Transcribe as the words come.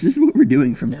This is what we're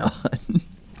doing from now on.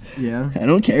 Yeah. I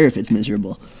don't care if it's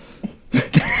miserable.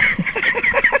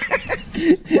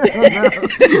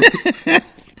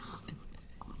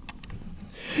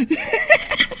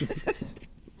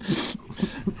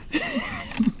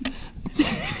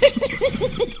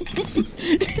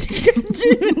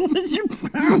 Dude, what's your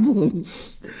problem?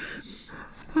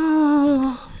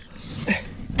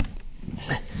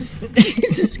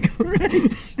 Jesus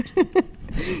Christ.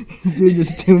 Dude,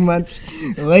 there's too much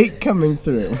light coming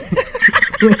through.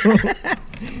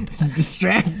 It's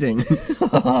distracting.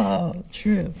 Oh,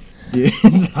 true. Dude,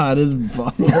 it's hot as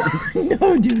balls.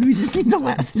 No, dude, we just need to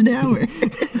last an hour.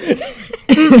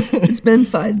 It's been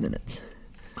 5 minutes.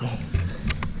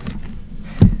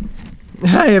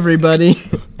 Hi, everybody.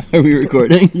 Are we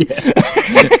recording?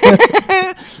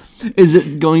 Yeah. Is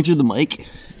it going through the mic?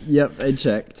 Yep, I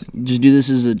checked. Just do this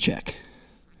as a check.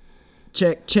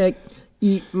 Check.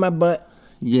 Eat my butt.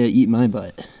 Yeah, eat my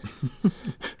butt.